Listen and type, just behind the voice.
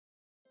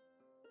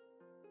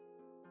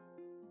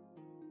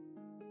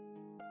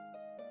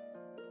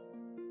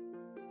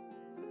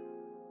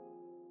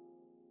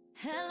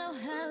Hello,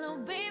 hello,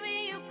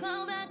 baby, you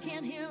called, I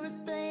can't hear a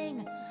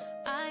thing.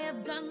 I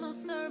have got no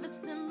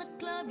service in the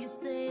club, you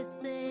say.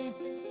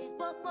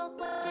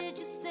 What did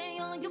you say?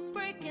 Oh, you're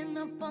breaking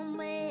up on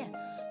me.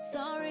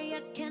 Sorry,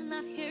 I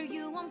cannot hear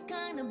you, I'm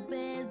kinda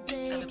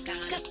busy. Kinda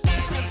busy.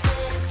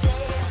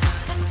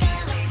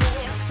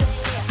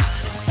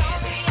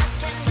 Sorry, I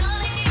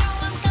cannot hear you,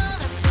 I'm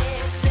kinda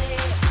busy.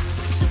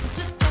 Just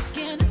a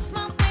second, it's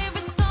my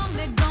favorite song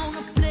they're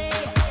gonna play.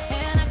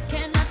 And I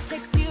cannot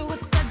text you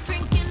with that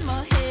drink in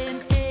my hand.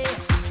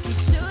 You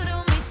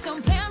should've made some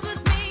plans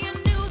with me, you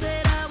knew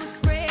that I was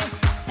free.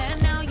 And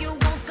now you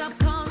won't stop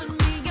calling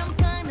me, I'm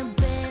kinda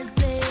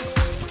busy.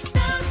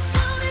 Stop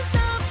calling,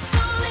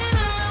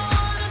 I don't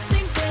wanna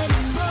think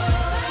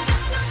anymore. I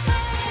got no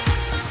pain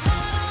in my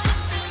heart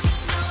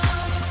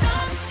on the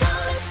dance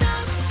floor.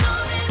 Stop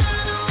calling, I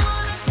don't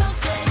wanna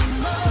talk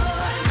anymore.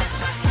 I got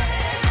my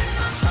head in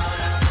my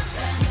heart on the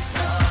dance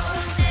floor.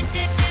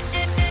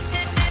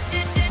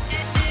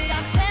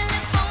 Stop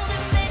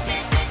telephoning me.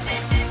 Stop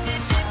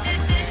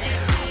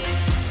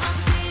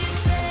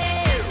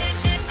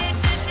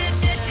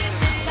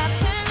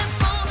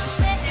telephoning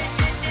me.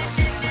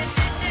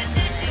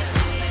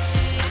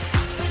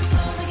 Been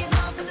calling it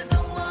off, but there's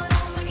no one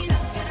home. Ring it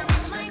up, gotta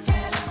reach my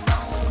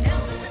telephone.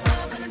 Down in the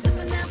club and I'm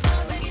sipping that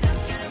blow. Ring it up,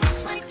 gotta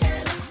reach my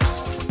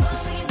telephone.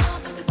 Calling it off,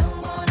 but there's no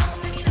one home.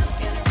 Ring it up,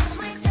 gotta reach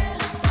my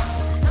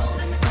telephone. Down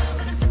in the club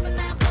and I'm sipping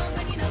that blow.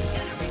 Ring it up,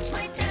 gotta reach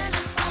my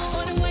telephone.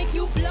 On the way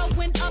you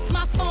blowing up,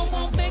 my phone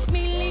won't make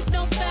me leave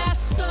no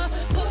faster.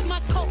 Put my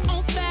coat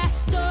on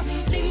faster,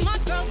 leave my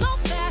girl go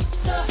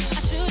faster. I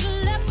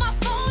should've left my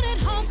phone at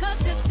home, cause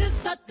this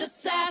is a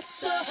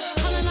disaster.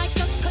 Calling like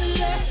a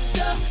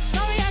collector,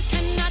 sorry I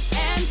cannot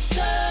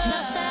answer.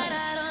 Not that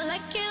I don't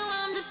like you,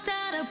 I'm just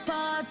at a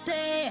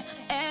party.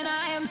 And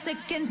I am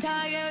sick and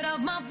tired of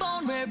my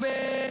phone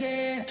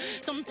ringing.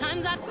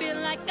 Sometimes I feel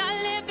like I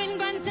live in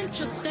Grand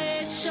Central Station.